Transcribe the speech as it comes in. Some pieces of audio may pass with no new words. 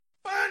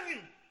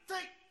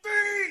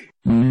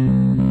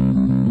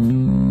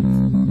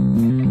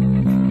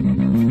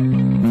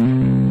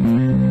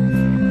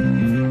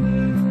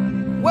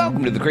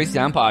Crazy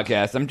Town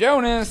Podcast. I'm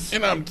Jonas.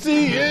 And I'm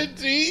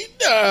TNT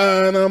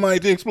Don. I'm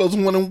IT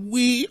Explosive One, and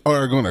we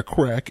are going to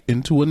crack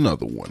into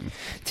another one.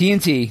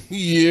 TNT.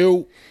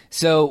 You.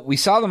 So, we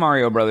saw the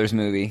Mario Brothers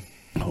movie.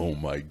 Oh,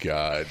 my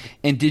God.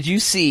 And did you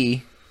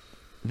see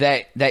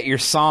that your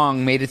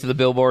song made it to the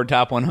Billboard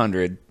Top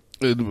 100?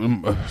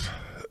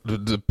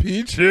 The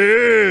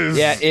Peaches.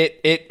 Yeah,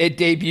 it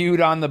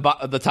debuted on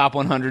the top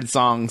 100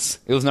 songs.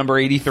 It was number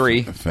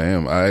 83.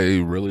 Fam, I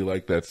really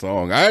like that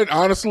song. I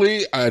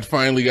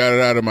finally got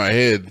it out of my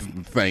head.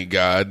 Thank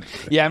God.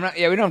 Yeah,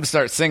 we don't have to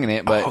start singing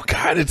it, but oh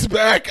God, it's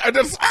back. I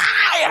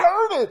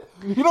heard it.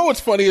 You know what's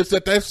funny is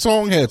that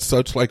song had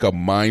such like a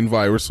mind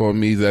virus on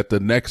me that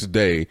the next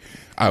day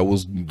I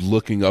was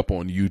looking up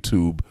on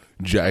YouTube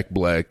Jack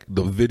Black,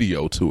 the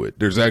video to it.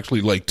 There's actually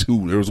like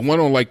two. There was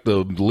one on like the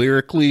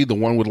lyrically, the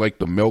one with like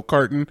the milk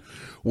carton,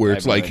 where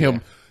it's like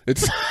him.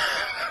 It's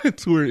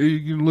it's where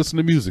you can listen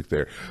to music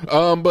there.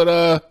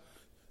 But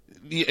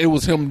it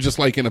was him just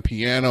like in a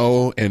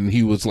piano, and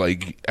he was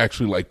like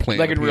actually like playing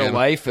like in real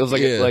life. It was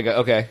like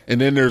okay. And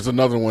then there's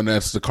another one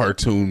that's the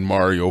cartoon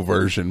Mario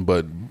version.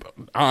 But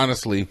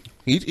honestly,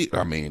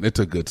 I mean, it's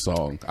a good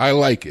song. I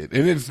like it,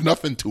 and it's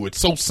nothing to it.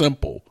 So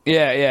simple.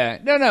 Yeah.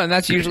 No, and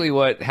that's usually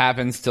what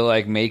happens to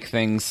like make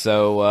things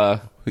so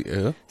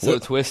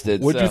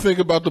twisted. What do you think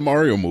about the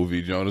Mario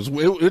movie, Jonas?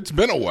 It's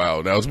been a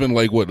while now. It's been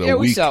like what a week.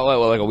 We saw it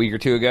like a week or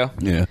two ago.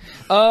 Yeah.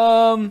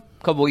 A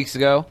couple weeks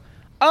ago.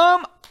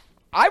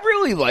 I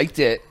really liked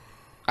it.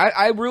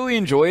 I really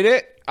enjoyed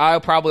it. I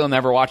probably will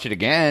never watch it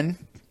again.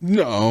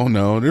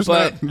 No, there's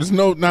not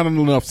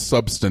enough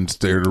substance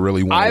there to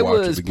really want to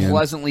watch it again. I was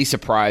pleasantly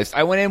surprised.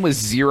 I went in with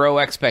zero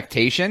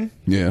expectation.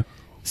 Yeah.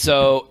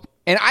 So,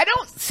 and I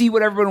don't see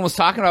what everyone was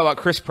talking about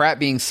Chris Pratt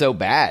being so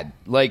bad.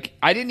 Like,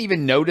 I didn't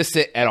even notice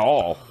it at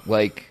all.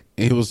 Like,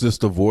 it was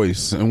just a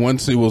voice, and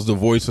once it was the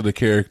voice of the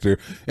character,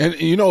 and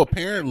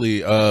apparently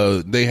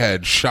they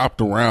had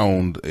shopped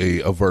around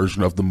a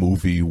version of the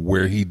movie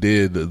where he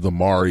did the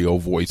Mario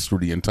voice for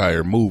the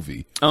entire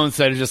movie. Oh,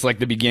 instead of just like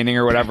the beginning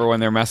or whatever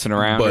when they're messing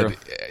around. But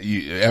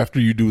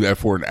after you do that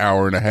for an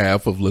hour and a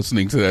half of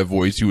listening to that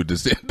voice, you would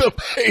just end up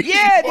hating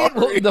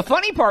Mario. The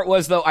funny part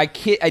was though, I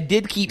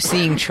did keep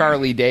seeing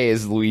Charlie Day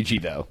as Luigi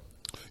though.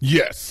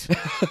 Yes.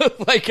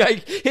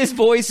 His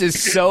voice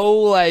is so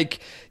like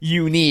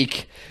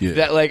unique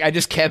that like I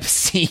just kept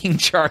seeing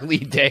Charlie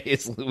Day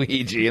as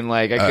Luigi, and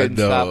like I couldn't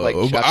stop like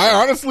chuckling. I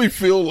honestly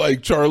feel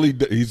like Charlie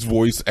Day's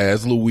voice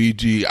as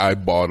Luigi I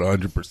bought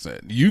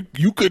 100%.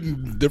 You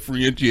couldn't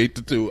differentiate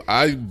the two.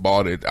 I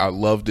bought it. I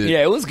loved it.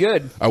 Yeah, it was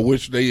good. I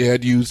wish they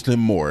had used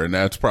him more, and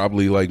that's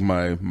probably like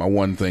my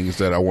one thing is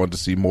that I want to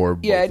see more.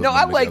 Yeah, no,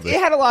 I like it.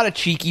 Had a lot of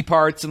cheeky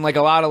parts and like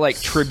a lot of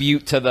like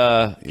tribute to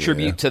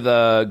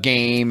the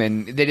game,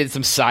 and they did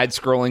some side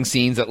scrolling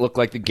scenes that looked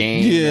like the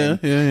game.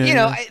 Yeah. You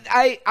know,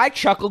 I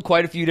chuckled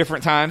quite a few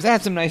different times. I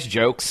had some nice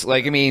jokes.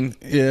 Like, I mean,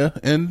 yeah,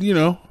 and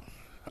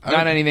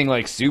not anything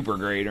like super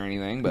great or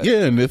anything, but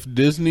yeah. And if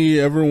Disney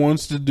ever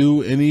wants to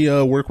do any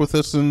work with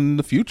us in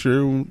the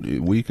future,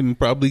 we can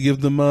probably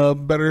give them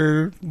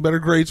better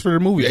grades for their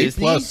movie.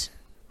 Disney? 8+.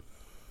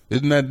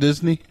 Isn't that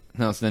Disney?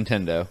 No, it's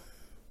Nintendo.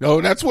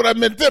 No, that's what I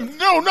meant.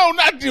 No,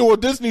 not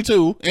Disney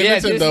too. And yeah,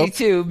 Nintendo. Disney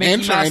too. Mickey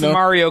and Mouse China. and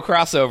Mario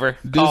crossover.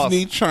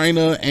 Disney,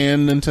 China,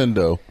 and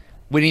Nintendo.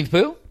 Winnie the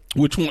Pooh?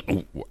 Which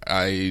one?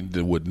 I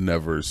would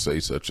never say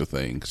such a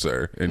thing,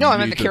 sir. And no, I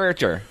meant the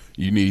character.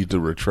 You need to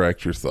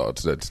retract your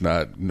thoughts. This is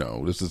not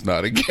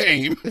a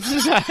game. This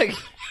is not a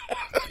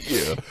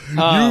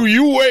Yeah.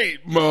 You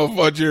wait,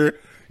 motherfucker.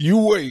 You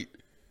wait.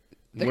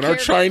 When our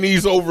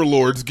Chinese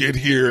overlords get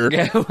here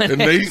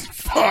and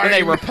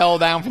they rappel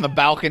down from the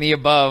balcony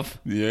above.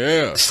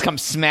 Yeah. Just come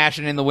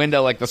smashing in the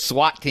window like the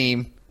SWAT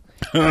team.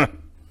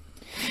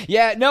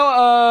 Yeah,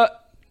 no,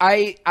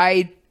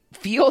 I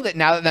feel that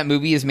now that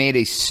movie has made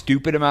a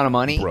stupid amount of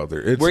money,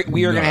 brother,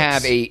 we are going to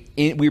have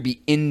we'll be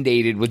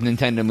inundated with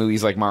Nintendo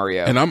movies like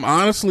Mario. And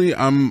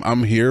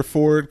I'm here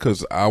for it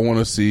because I want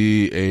to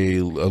see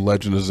a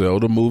Legend of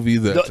Zelda movie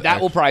that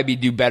will probably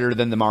do better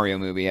than the Mario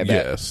movie. I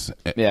bet. Yes,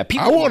 yeah.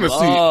 People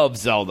love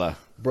Zelda,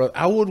 bro.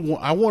 I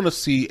want to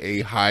see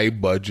a high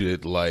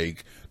budget,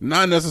 like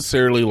not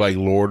necessarily like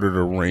Lord of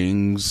the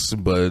Rings,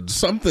 but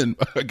something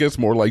I guess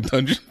more like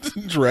Dungeons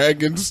and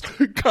Dragons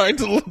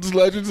kind of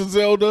Legends of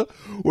Zelda,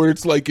 where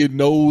it's like it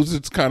knows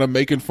it's kind of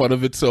making fun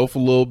of itself a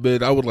little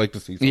bit. I would like to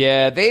see something.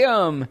 Yeah, they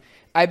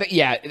I bet.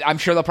 Yeah, I'm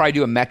sure they'll probably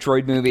do a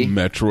Metroid movie.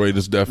 Metroid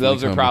is definitely.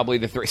 Those are probably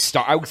the three.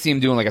 I would see them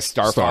doing like a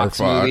Star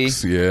Fox movie.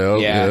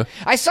 Yeah.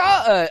 I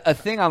saw a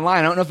thing online.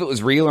 I don't know if it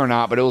was real or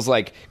not, but it was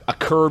like a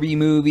Kirby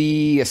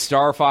movie, a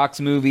Star Fox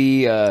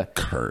movie.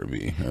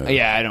 Kirby.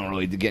 Yeah, I don't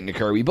really get into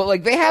Kirby, but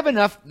like they have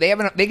enough. They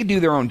could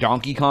do their own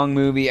Donkey Kong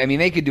movie. I mean,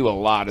 they could do a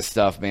lot of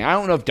stuff, man. I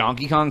don't know if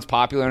Donkey Kong's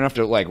popular enough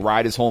to like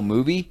ride his whole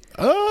movie.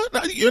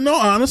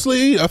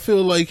 Honestly, I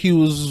feel like he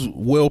was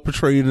well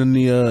portrayed in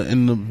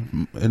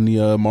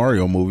the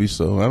Mario movie,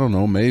 so I don't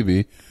know,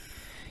 maybe.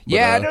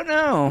 Yeah, I don't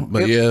know.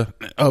 But yeah,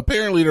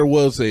 apparently there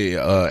was a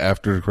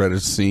after the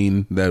credits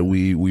scene that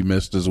we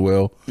missed as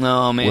well.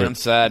 Oh man, I'm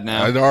sad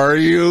now. Are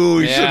you?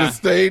 You Yeah. should have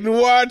stayed and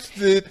watched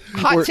it.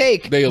 Hot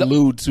take. They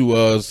allude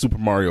to Super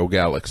Mario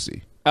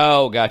Galaxy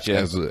Oh, gotcha.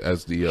 as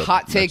the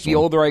Hot take, next the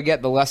one. older I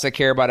get, the less I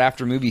care about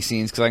after movie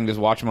scenes because I can just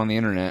watch them on the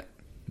internet.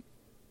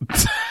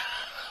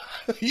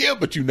 Yeah,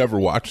 but you never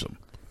watch them.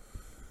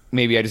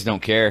 Maybe I just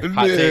don't care.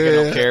 Hot take,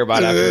 I don't care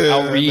about after.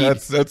 I'll read.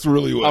 That's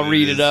really what I'll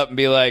read it up and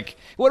be like,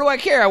 what do I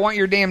care? I want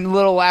your damn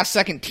little last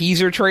second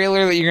teaser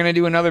trailer that you're going to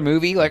do another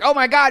movie. Like, oh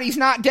my God, he's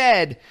not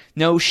dead.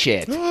 No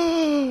shit.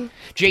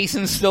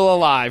 Jason's still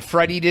alive.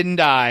 Freddy didn't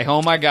die.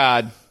 Oh my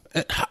God.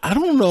 I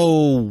don't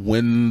know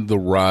when the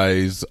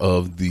rise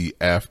of the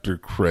after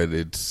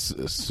credits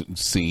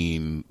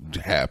scene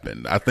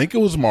happened. I think it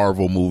was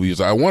Marvel movies.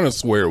 I want to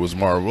swear it was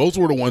Marvel. Those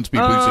were the ones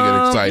people used to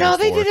get excited No, for.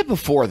 they did it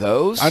before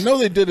those. I know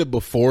they did it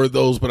before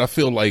those, but I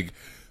feel like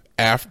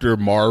after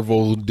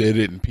Marvel did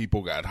it and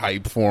people got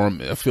hyped for them,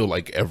 I feel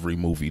like every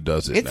movie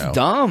does it now. It's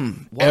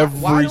dumb. Every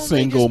why don't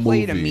single they just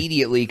play it movie.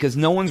 immediately? Because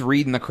no one's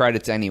reading the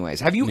credits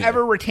anyways. Have you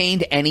ever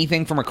retained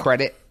anything from a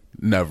credit?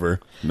 Never.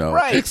 No.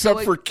 Right, Except so,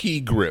 like- for key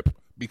grip.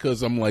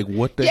 Because I'm like,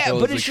 what the Yeah, hell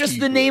but is it's a just key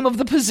the grip? name of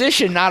the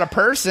position, not a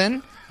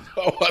person.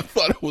 Oh, I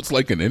thought it was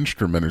like an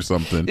instrument or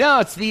something. No,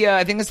 it's the.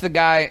 I think it's the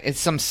guy. It's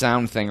some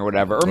sound thing or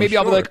whatever. Or maybe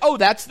I'll be sure. like, oh,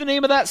 that's the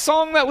name of that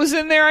song that was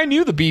in there. I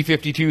knew the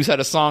B-52s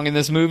had a song in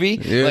this movie.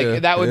 Yeah,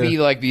 like that would yeah. be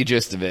like the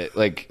gist of it.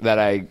 Like that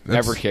I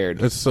never cared.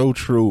 That's so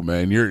true,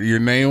 man. Your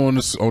name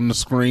on the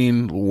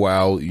screen,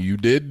 while you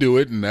did do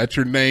it, and that's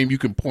your name, you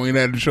can point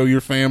at and show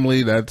your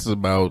family. That's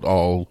about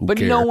all. Who But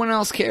care. no one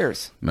else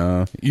cares.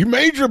 Nah, you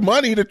made your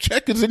money. The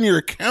check is in your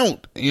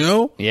account. You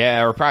know.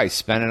 Yeah, or probably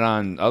spend it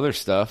on other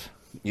stuff.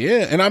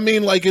 Yeah, and I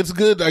mean, like, it's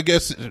good. I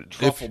guess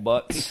Truffle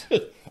butts.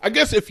 I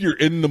guess if you're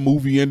in the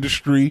movie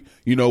industry,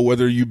 you know,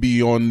 whether you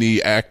be on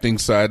the acting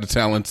side, the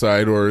talent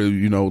side, or,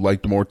 you know,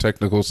 like the more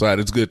technical side,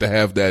 it's good to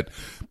have that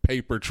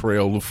paper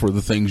trail for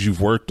the things you've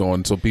worked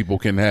on so people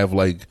can have,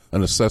 like,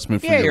 an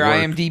assessment for Yeah, your work.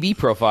 IMDb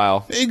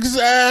profile.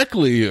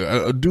 Exactly.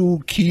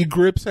 Do key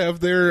grips have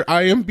their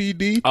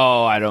IMBD?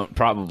 Oh, I don't.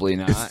 Probably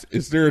not.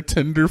 Is there a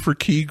Tinder for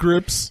key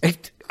grips?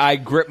 I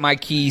grip my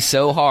key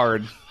so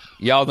hard.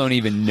 Y'all don't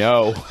even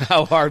know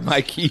how hard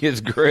my key is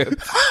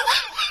gripped.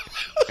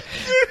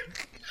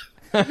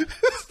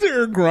 Is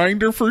there a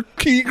grinder for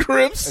key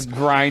grips?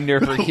 Grinder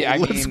for key. I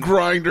Let's mean,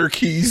 grind our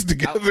keys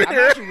together. I'm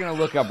actually going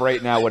to look up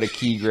right now what a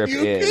key grip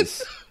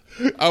is.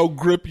 I'll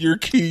grip your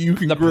key. You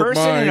can The grip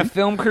person mine. in a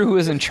film crew who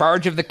is in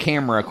charge of the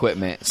camera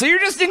equipment. So you're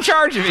just in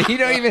charge of it. You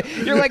don't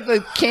even. You're like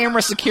the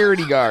camera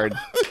security guard.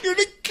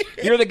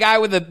 You're the guy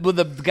with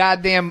the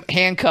goddamn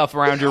handcuff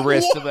around your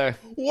wrist.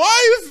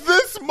 Why is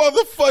this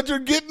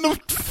motherfucker getting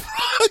the?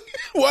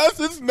 Why is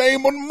his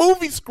name on the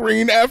movie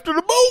screen after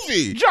the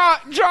movie?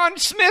 John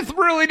Smith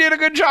really did a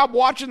good job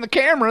watching the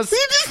cameras. He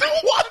just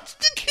watched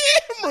the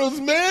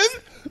cameras, man.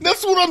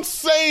 That's what I'm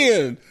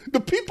saying. The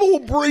people who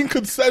bring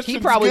concessions. He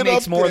probably get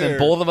makes up more there. than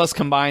both of us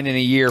combined in a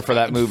year for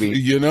that movie.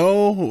 You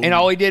know, And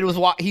all he did was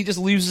he just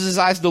loses his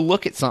eyes to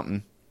look at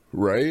something.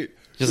 right?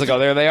 Just like, oh,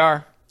 there they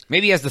are.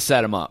 Maybe he has to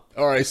set him up.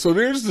 All right, so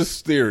there's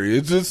this theory.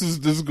 This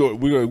is go.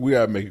 We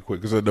gotta make it quick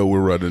because I know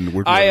we're running.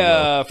 We're running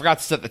low. I forgot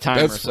to set the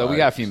timer, That's so we fine.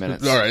 got a few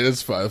minutes. All right,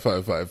 that's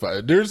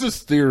fine. There's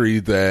this theory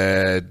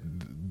that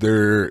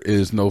there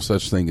is no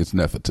such thing as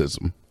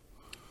nepotism.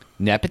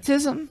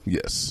 Nepotism?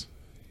 Yes,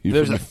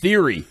 There's a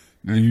theory.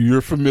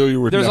 You're familiar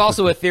with. There's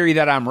nepotism. also a theory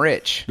that I'm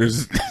rich.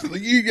 There's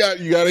you got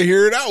to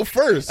hear it out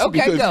first. Okay,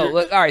 because go.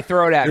 All right,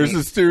 throw it at There's me.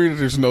 this theory that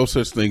there's no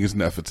such thing as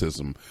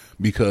nepotism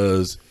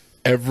because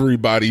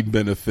everybody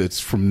benefits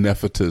from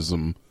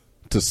nepotism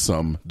to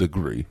some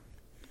degree.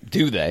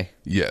 Do they?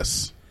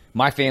 Yes.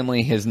 My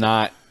family has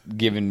not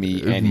given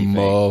me anything.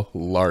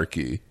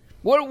 Malarkey.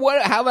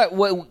 What? How about?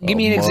 What? Give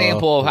me an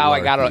example of how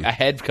I got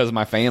ahead because of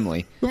my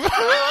family.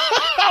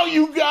 How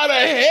you got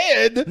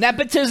ahead?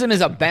 Nepotism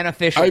is a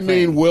beneficial. I thing.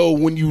 mean, well,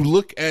 when you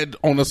look at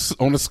on a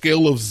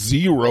scale of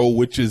 0,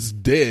 which is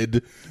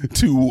dead,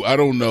 to I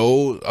don't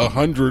know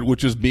 100,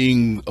 which is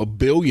being a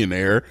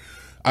billionaire,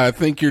 I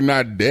think you're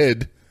not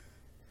dead.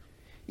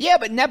 yeah,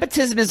 but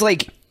nepotism is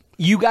like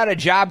you got a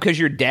job because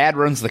your dad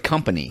runs the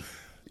company.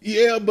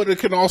 Yeah, but it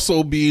can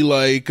also be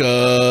like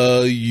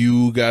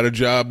you got a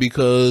job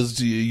because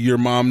your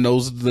mom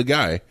knows the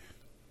guy.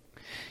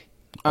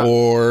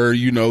 Or,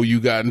 you know, you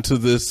got into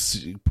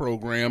this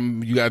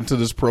program,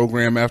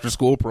 after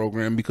school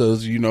program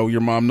because, you know,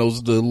 your mom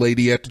knows the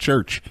lady at the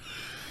church.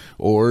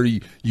 Or you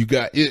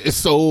got it.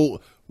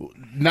 So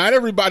not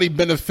everybody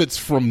benefits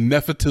from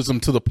nepotism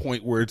to the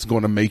point where it's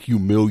going to make you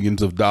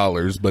millions of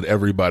dollars, but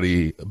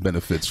everybody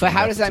benefits from But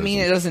how does that nepotism. mean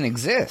it doesn't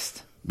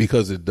exist?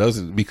 Because it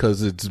doesn't.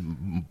 Because it's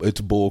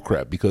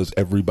bullcrap. Because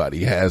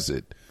everybody has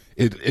it.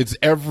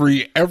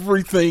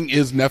 Everything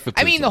is nepotism.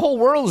 I mean, the whole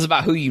world is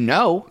about who you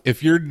know.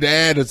 If your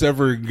dad has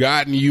ever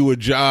gotten you a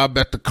job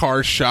at the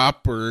car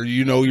shop, or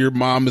you know your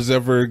mom has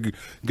ever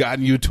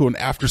gotten you to an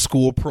after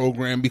school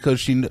program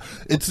because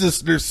it's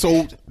just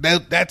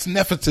that's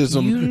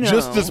nepotism You know.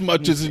 just as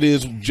much as it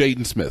is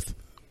Jaden Smith.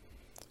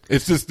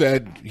 It's just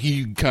that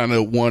he kind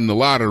of won the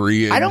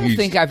lottery. And I don't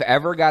think I've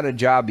ever got a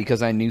job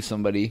because I knew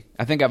somebody.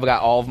 I think I've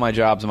got all of my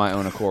jobs on my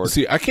own accord.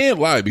 See, I can't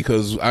lie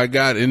because I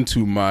got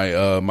into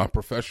my my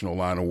professional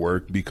line of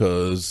work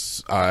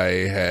because I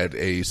had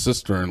a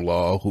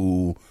sister-in-law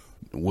who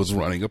was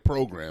running a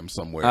program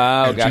somewhere.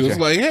 And gotcha. she was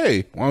like,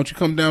 hey, why don't you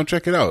come down and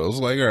check it out? I was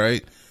like, all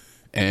right.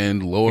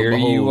 And lo and Here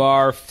behold, you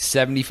are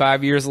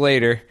 75 years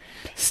later,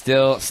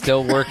 still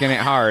working it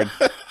hard.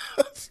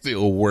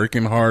 Still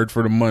working hard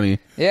for the money.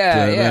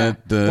 Yeah.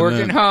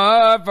 Working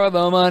hard for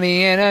the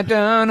money and I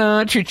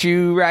don't treat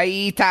you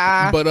right.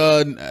 But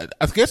I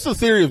guess the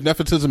theory of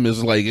nepotism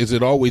is like, is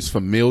it always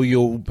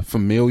familial?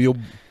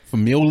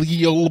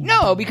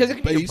 No, because it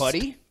can be your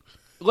buddy.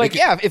 Like,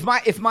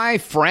 if my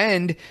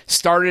friend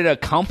started a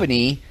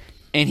company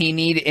and he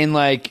he'd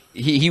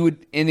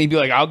be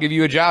like, I'll give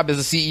you a job as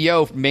a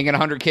CEO making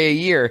 $100K a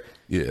year.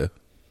 Yeah.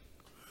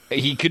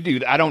 He could do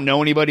that. I don't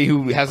know anybody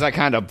who has that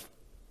kind of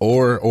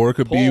Or it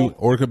could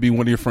be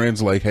one of your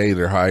friends like, hey,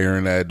 they're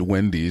hiring at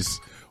Wendy's,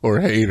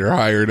 or hey, they're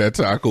hired at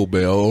Taco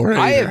Bell, or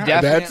hey,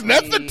 that's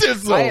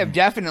nepotism. I have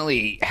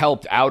definitely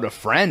helped out a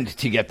friend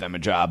to get them a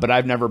job, but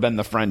I've never been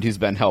the friend who's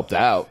been helped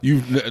out.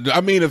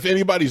 If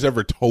anybody's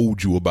ever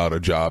told you about a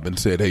job and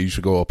said, hey, you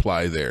should go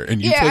apply there,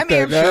 and you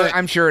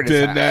I'm sure it is.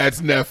 Then that's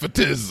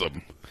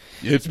nepotism.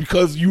 It's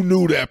because you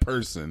knew that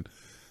person.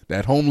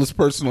 That homeless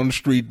person on the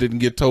street didn't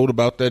get told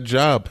about that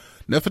job.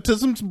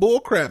 Nepotism's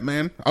bullcrap,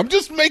 man. I'm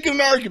just making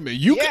an argument.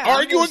 You can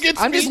argue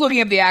against me. I'm just looking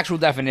at the actual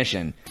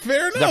definition.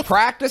 Fair enough. The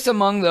practice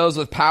among those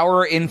with power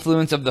or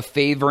influence of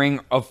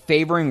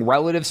favoring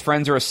relatives,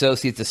 friends, or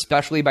associates,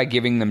 especially by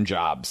giving them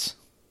jobs.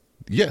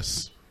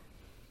 Yes.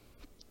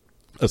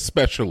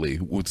 Especially.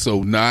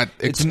 So not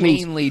It's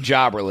mainly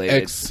job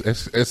related.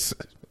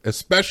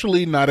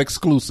 Especially, not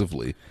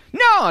exclusively.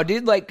 No,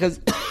 dude, like, because...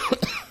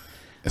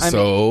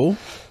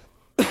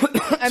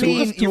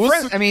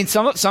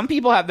 some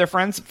people have their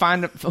friends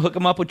hook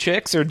them up with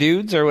chicks or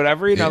dudes or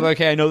whatever. Like,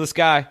 hey, I know this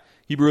guy.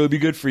 He'd really be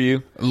good for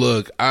you.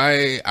 Look,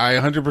 I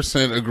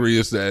 100% agree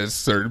is that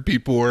certain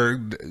people are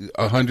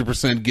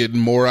 100% getting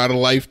more out of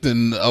life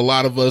than a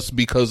lot of us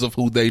because of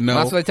who they know.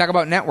 That's what I talk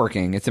about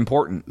networking. It's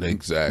important.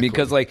 Exactly.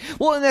 Because and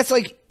that's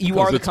like you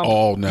are the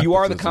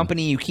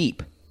company you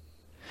keep.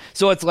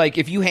 So it's like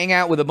if you hang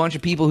out with a bunch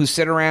of people who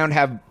sit around,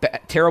 have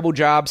terrible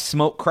jobs,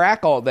 smoke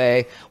crack all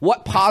day,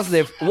 what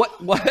positive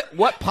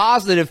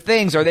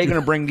things are they going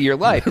to bring to your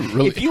life?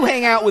 Really? If you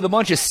hang out with a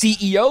bunch of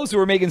CEOs who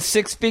are making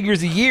 6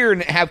 figures a year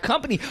and have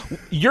company,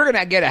 you're going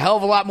to get a hell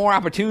of a lot more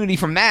opportunity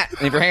from that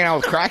than if you're hanging out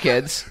with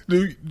crackheads.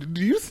 Do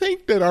you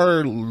think that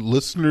our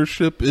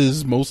listenership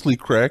is mostly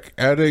crack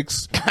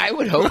addicts? I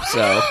would hope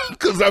so.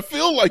 Because I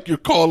feel like you're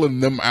calling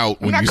them out.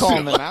 I'm not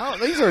calling them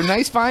out. These are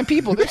nice, fine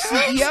people. They're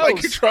CEOs. It's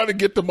like you're trying to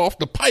get them off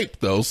the pipe,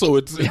 though, so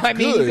it's you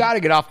got to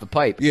get off the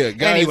pipe. Yeah,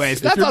 guys. Anyways,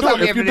 that's all time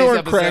we have for today's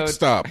episode. Crack,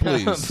 stop,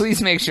 please.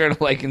 Please make sure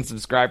to like and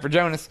subscribe for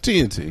Jonas.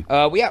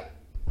 TNT. We out.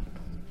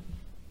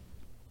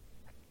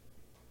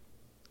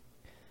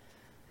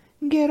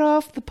 Get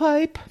off the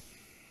pipe.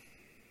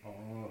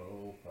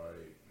 Auto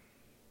pipe.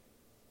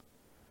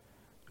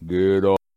 Get off.